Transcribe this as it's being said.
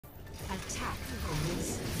Attack.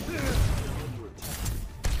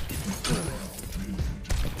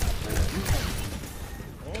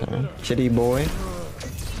 Kitty boy.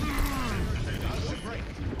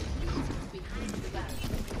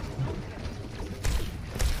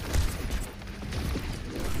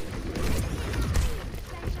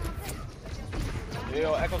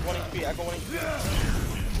 Yo, Echo's 1 HP, Echo 1 HP.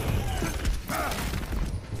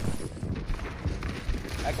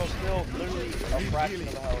 Echo's still literally a fraction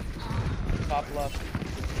of the health. Top left.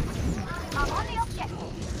 I'm on the objective.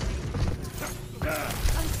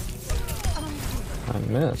 I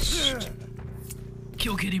missed.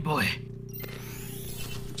 Kill kitty boy.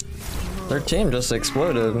 Their team just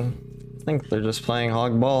exploded. I think they're just playing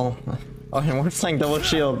hog ball. Oh, and we're playing double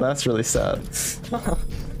shield. That's really sad.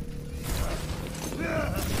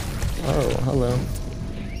 Oh, hello.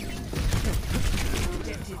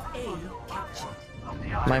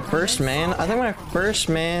 My first main? I think my first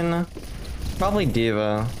main, probably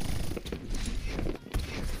Diva.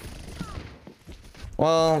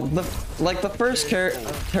 Well, the first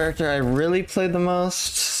character I really played the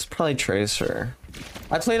most, probably Tracer.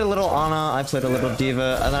 I played a little Ana, I played a little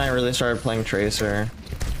Diva, and then I really started playing Tracer.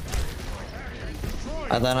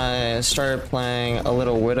 And then I started playing a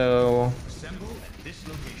little Widow.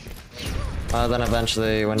 Then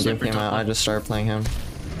eventually, when Doom came out, I just started playing him.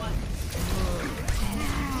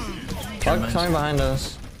 Hog coming behind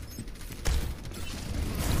us.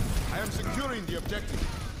 I am securing the objective.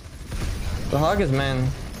 The Hog is main.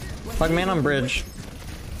 Hog main on bridge.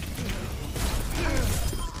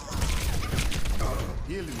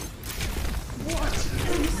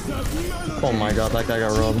 Oh my god, that guy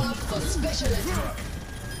got rolled.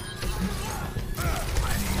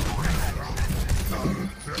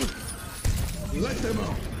 Let them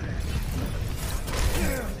out.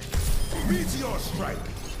 Meteor strike.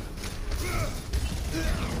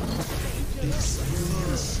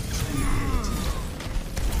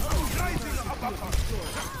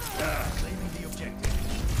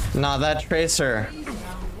 Nah, that Tracer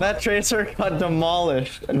got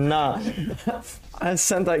demolished. Nah. I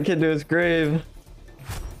sent that kid to his grave.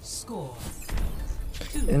 Score.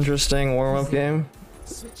 Interesting warm-up game.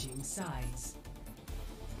 Switching sides.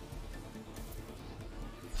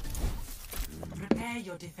 Prepare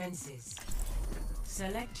your defenses.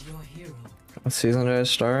 Select your hero. What season did I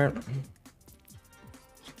start?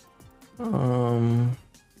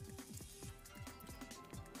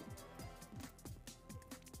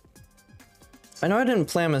 I know I didn't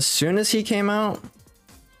play him as soon as he came out.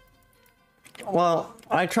 Well,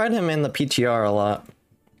 I tried him in the PTR a lot.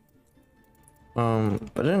 But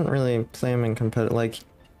I didn't really play him in competitive. Like,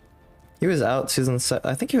 he was out season 7.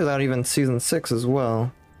 I think he was out even season 6 as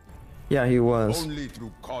well. Yeah, he was. Only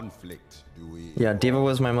through conflict do we. Yeah, Diva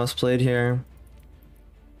was my most played here.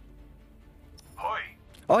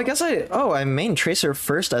 Oh, I guess I main Tracer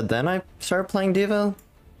first and then I started playing Diva.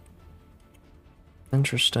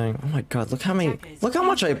 Interesting. Oh my god, look how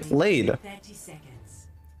much I played.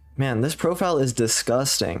 Man, this profile is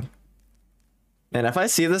disgusting. And if I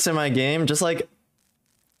see this in my game, just like,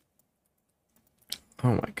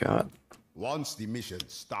 oh my god. Once the mission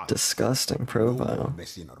starts, Disgusting profile. no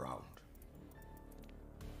messing around.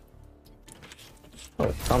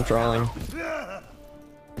 Oh, I'm trolling.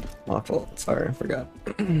 My fault. Sorry, I forgot.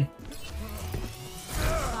 5,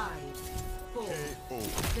 4,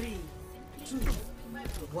 3, 2,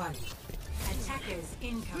 1. Attackers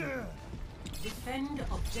incoming. Defend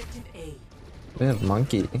objective A. We have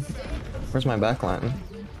Monkey. Where's my backline?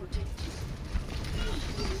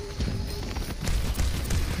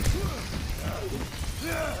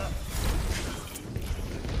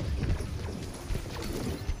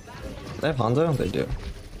 They have Hanzo? They do.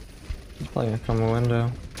 He's probably gonna come a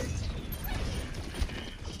window.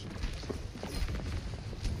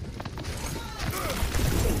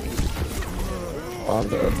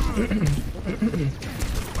 Hanzo.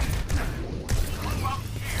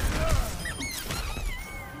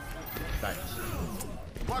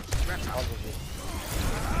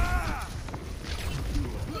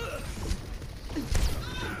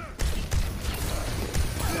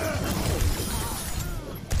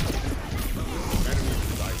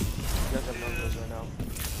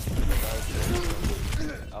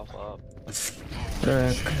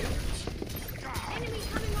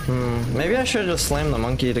 Maybe I should just slam the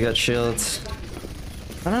monkey to get shields.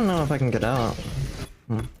 I don't know if I can get out.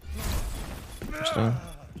 Interesting. Not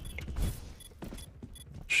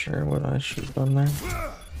sure what I should have done there.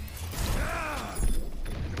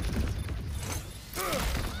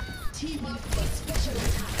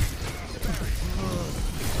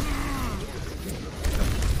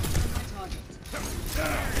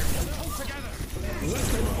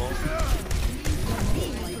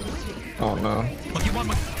 Oh no. Monkey one,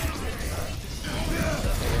 monkey.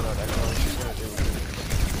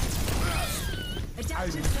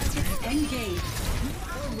 Adaptive circuit engaged.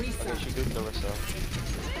 Full Okay, reset. she did kill herself.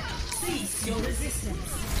 Cease your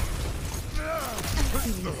resistance.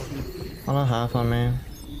 On a half on me.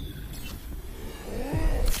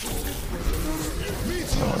 Meet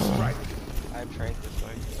your strike. I have trained this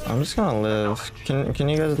way. I'm just gonna live. Can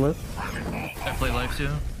you guys live? I play life too.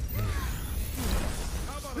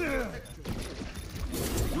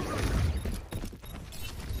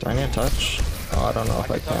 Do I need a touch? Oh, I don't know if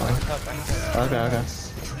I can. Okay, okay.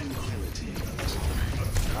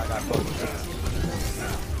 I got both.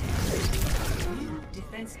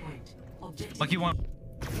 Defense point. Objective. Monkey one.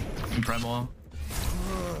 In primal.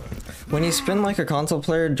 When you spin like a console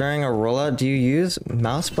player during a rollout, do you use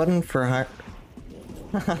mouse button for high?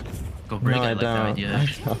 Go break No, it I like don't.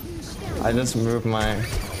 that, I just move my.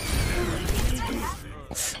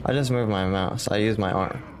 I just move my mouse. I use my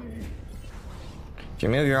arm. If you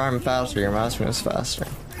move your arm faster, your mouse moves faster.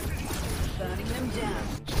 Burning them down.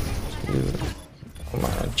 Come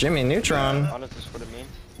on, Jimmy Neutron. Honest is what it means.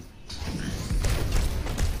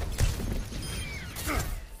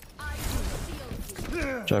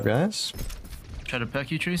 Good job, guys. Try to peck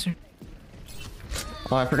you, Tracer.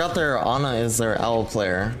 Oh, I forgot their Ana is their owl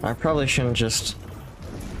player. I probably shouldn't just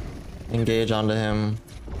engage onto him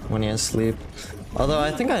when he has sleep. Although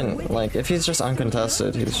I think like if he's just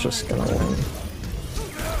uncontested, he's just gonna win.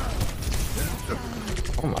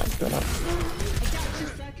 Oh my god.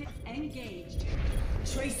 Adaptive circuit engaged.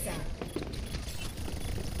 Tracer.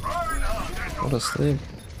 What a sleep.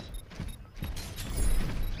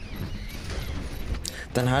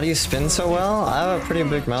 Then how do you spin so well? I have a pretty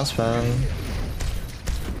big mouse pad.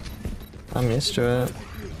 I'm used to it.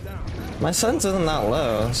 My sense isn't that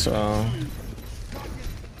low, so...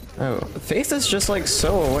 Oh, Faith is just like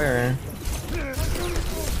so aware.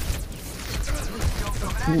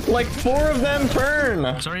 Like 4 of them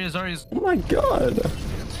turn! Sorry. Oh my god!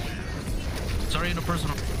 Sorry, no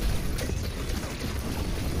personal.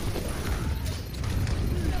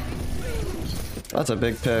 That's a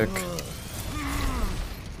big pick.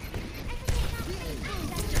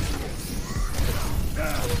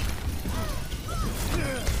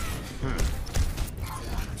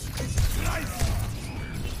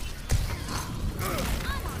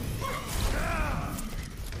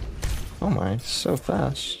 Oh my, so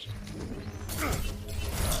fast.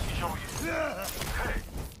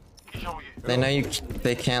 They know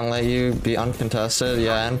they can't let you be uncontested.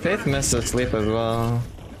 Yeah, and Faith missed his sleep as well.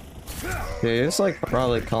 Yeah, he's like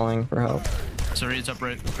probably calling for help. Sorry, it's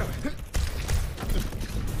upright.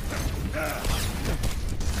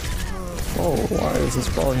 Oh, why is this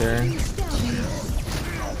ball here?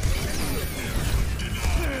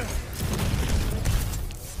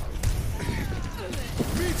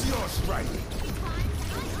 Meet your strike.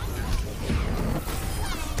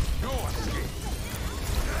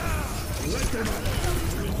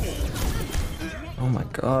 Oh my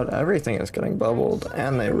god, everything is getting bubbled,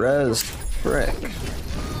 and they rezzed. Frick.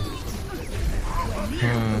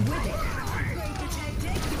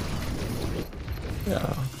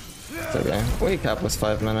 Yeah. It's okay. Wake up was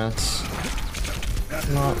 5 minutes.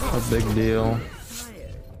 Not a big deal.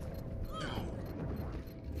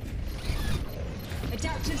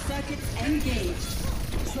 Adaptive circuits engaged.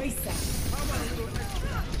 Tracer.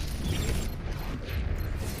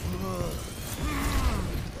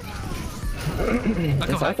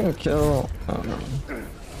 If I can kill...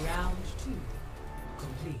 Round 2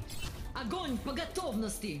 complete. Огонь по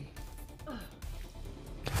готовности!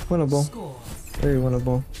 Winnable. Score Very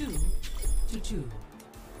winnable. 2-2.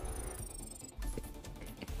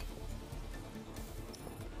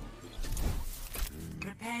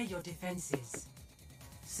 Prepare your defenses.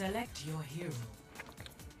 Select your hero.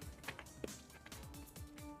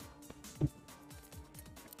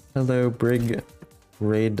 Hello, Brig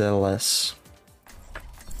Raideles.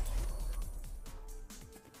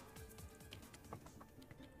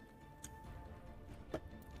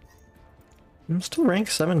 I'm still rank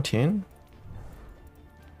 17.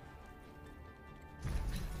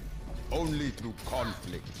 Only through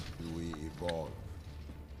conflict do we evolve.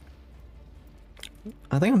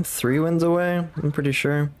 I think I'm 3 wins away. I'm pretty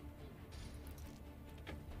sure.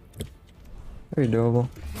 Very doable.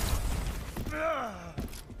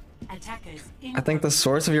 Attackers I think the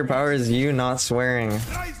source of your power is you not swearing.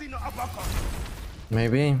 Rising uppercut.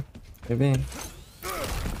 Maybe. Maybe.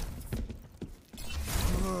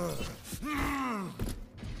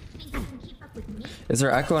 Is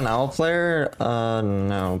there Echo an Owl player?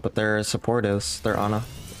 No, but their support is. They're Ana.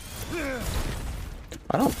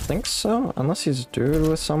 I don't think so, unless he's dude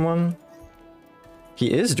with someone.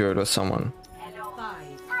 He is druid with someone. 5,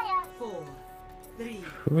 4, 3,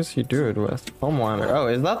 Who is he druid with? Homelander. Oh,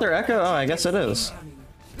 is that their Echo? Oh, I guess it is.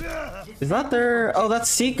 Is that their... Oh, that's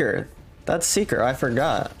Seeker. That's Seeker. I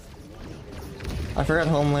forgot. I forgot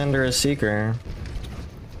Homelander is Seeker.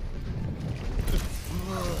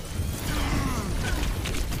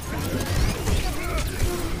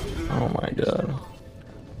 Oh my god.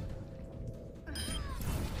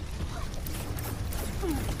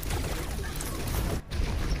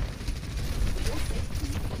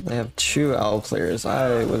 They have 2 owl players.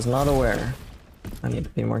 I was not aware. I need to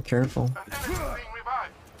be more careful.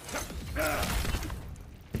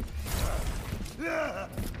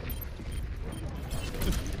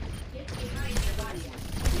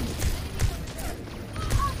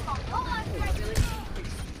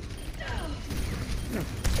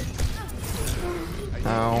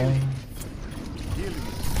 Ow.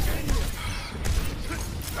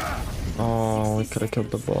 Oh, we could have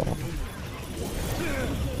killed the ball.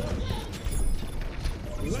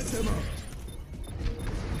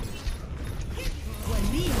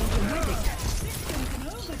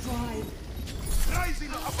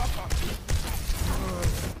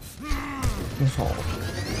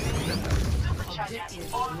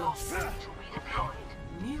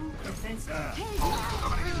 new defense.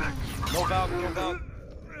 No valve, no valve.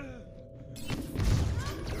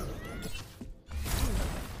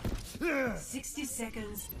 Oh, 60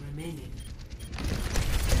 seconds remaining.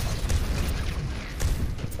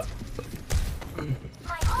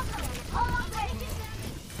 My ultimate is almost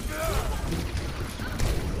ready.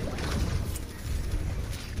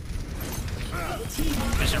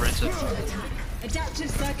 Push it right side. Adaptive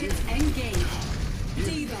circuits engaged.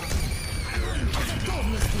 Diva.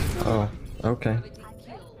 Oh, okay.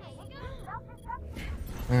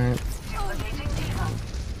 Alright.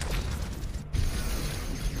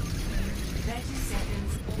 30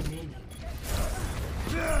 seconds remaining.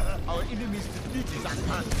 Our enemy's defeat is at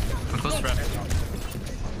hand. I'm close to wrap.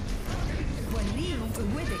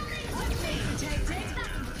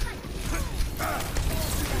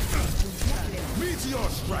 Meteor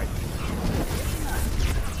strike.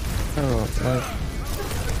 Oh, 10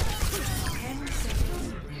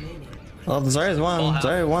 seconds remaining. oh, Zarya's one.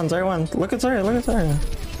 Zarya won. Zarya won. Look at Zarya. Look at Zarya.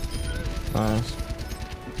 Nice.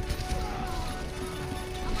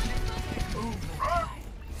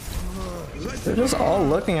 They're just all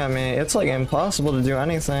looking at me. It's like impossible to do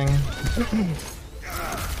anything.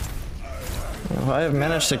 If I have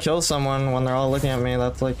managed to kill someone when they're all looking at me,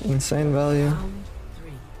 that's like insane value. Round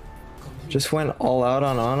 3. Just went all out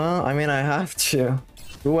on Ana? I mean, I have to.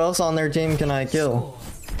 Who else on their team can I kill?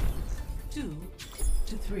 Score 2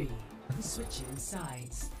 to 3. Switching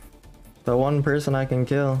sides. The one person I can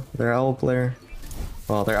kill. Their owl player.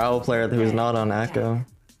 Well, their owl player who's not on Echo.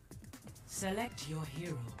 Select your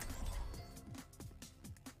hero.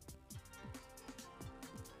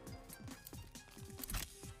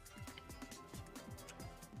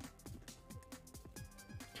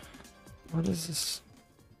 What is this?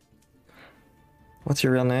 What's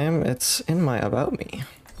your real name? It's in my about me.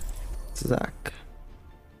 It's Zach.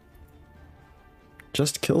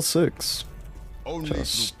 Just kill 6. Only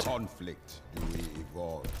Just. through conflict do we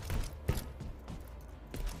evolve.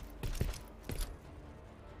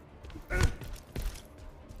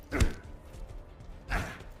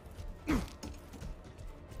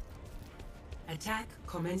 Attack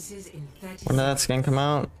commences in 30 When did seconds. that skin come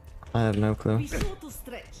out? I have no clue.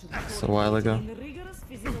 It's a while ago.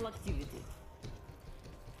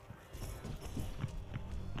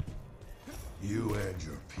 You and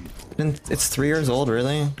your people. It's 3 years old,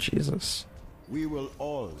 really? Jesus. We will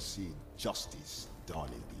all see justice done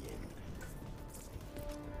in the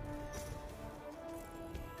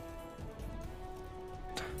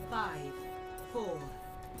end. 5, 4,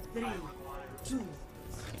 3, 2,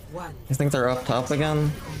 1. You think they're up top again?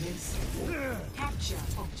 Commence. Capture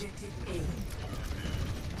objective A.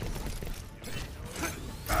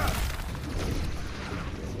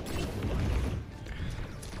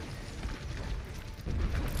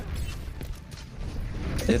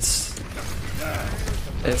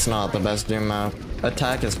 It's not the best Doom map.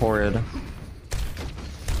 Attack is horrid.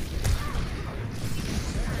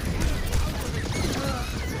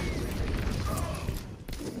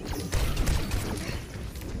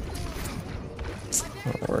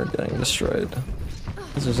 Oh, we're getting destroyed.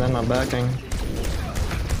 This is not backing.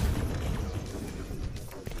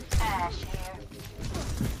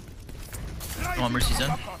 Oh, Mercy's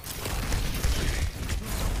in.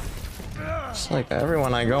 It's like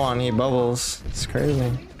everyone I go on, he bubbles. It's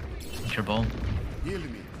crazy. It's your ball. Heal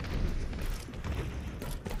me.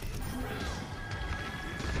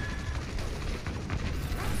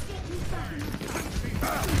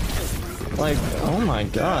 Like, oh my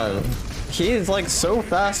god. He's like so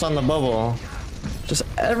fast on the bubble. Just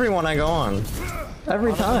everyone I go on.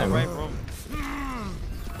 Every time. Right, bro.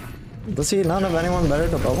 Does he not have anyone better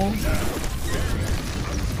to bubble?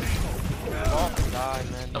 Oh, die,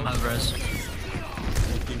 man. Don't have res.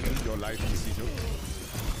 Your life decision.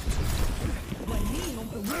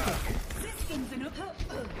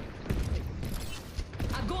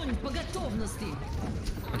 Огонь по готовности.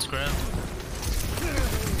 Let's grab.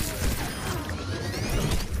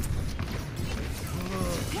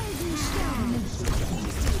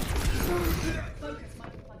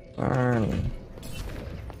 Darn.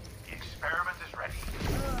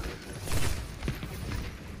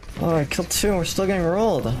 Oh, I killed 2 and we're still getting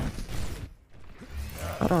rolled.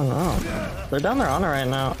 I don't know. They're down their honor right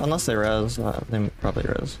now, unless they res. They probably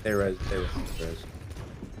res. They res.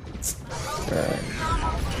 Right.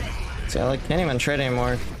 See, I like can't even trade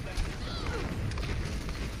anymore.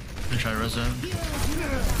 Gonna try res zone.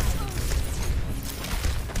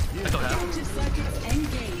 Echo half. Adaptive circuits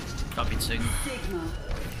engaged. Copied Sig. Sigma.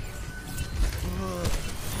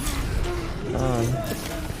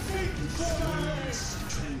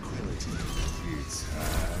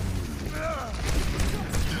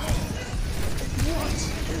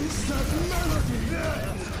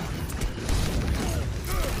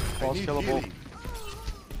 False killable.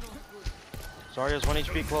 Sorry, it's 1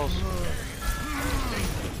 HP close.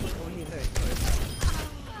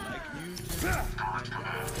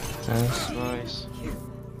 Nice. Nice.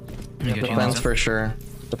 You get Defense for sure.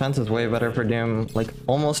 Defense is way better for Doom, like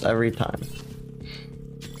almost every time.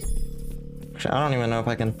 Actually, I don't even know if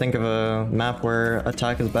I can think of a map where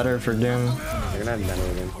attack is better for Doom. You're gonna have none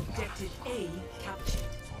of them. Objective A captured.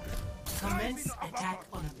 Commence attack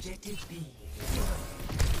on objective B.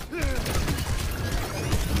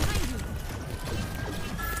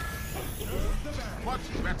 Much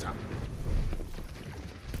better.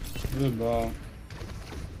 Good ball.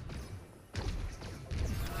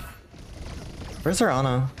 Where's her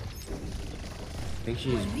Ana? I think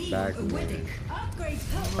she's back.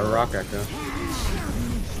 Upgrades A rock echo.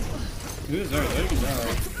 Who's there? There's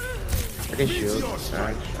alright. I can shield.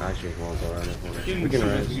 Actually, won't go around it. We can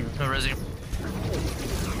res. No resi.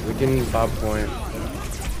 We can bob point.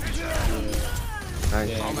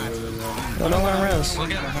 Nice. No, don't let him res.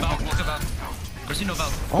 Look at Val. Look at Val. There's no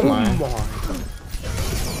Val. Oh my.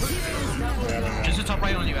 Just the top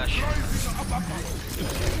right on you, Ash.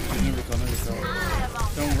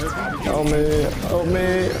 Don't worry about it. Help me. Help me.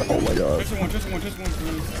 Oh my god. Just one, please.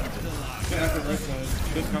 Get after right side.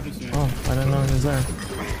 Just copy soon. Oh, I didn't know he was there.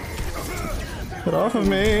 Get off of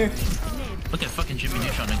me. Look at fucking Jimmy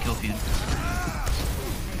Neutron and kill feed.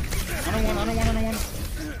 I don't want.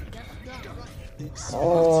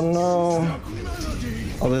 Oh no.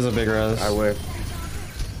 Oh, there's a big res. I whiff.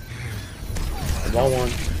 Ball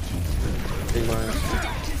one. Big mine.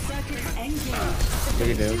 circuits engaged. What do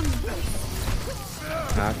you do?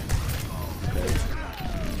 Half.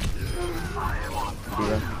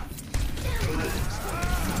 Okay.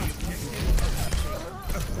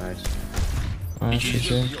 Nice.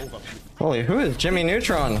 Holy, who is Jimmy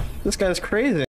Neutron? This guy's crazy.